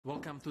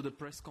Welcome to the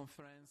press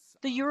conference.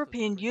 The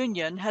European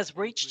Union has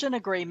reached an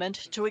agreement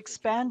to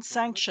expand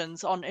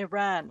sanctions on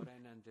Iran.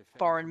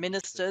 Foreign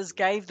ministers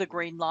gave the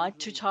green light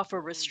to tougher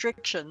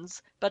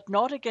restrictions, but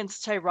not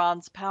against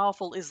Tehran's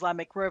powerful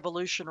Islamic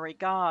Revolutionary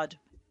Guard.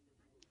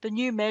 The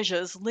new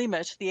measures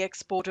limit the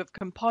export of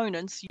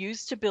components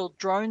used to build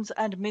drones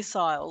and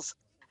missiles,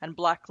 and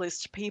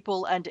blacklist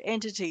people and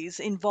entities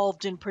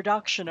involved in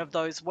production of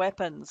those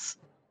weapons.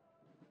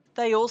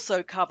 They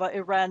also cover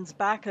Iran's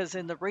backers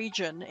in the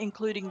region,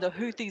 including the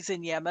Houthis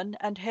in Yemen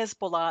and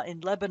Hezbollah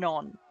in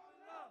Lebanon.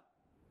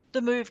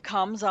 The move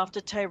comes after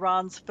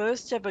Tehran's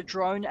first ever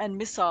drone and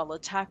missile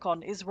attack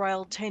on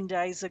Israel 10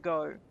 days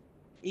ago.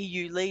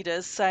 EU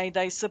leaders say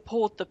they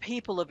support the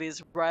people of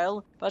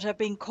Israel, but have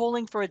been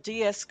calling for a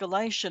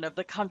de-escalation of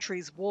the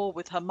country's war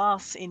with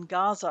Hamas in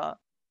Gaza.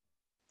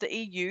 The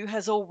EU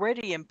has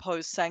already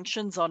imposed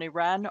sanctions on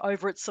Iran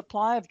over its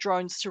supply of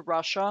drones to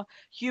Russia,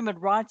 human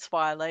rights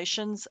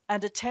violations,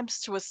 and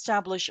attempts to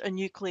establish a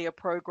nuclear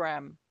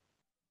program.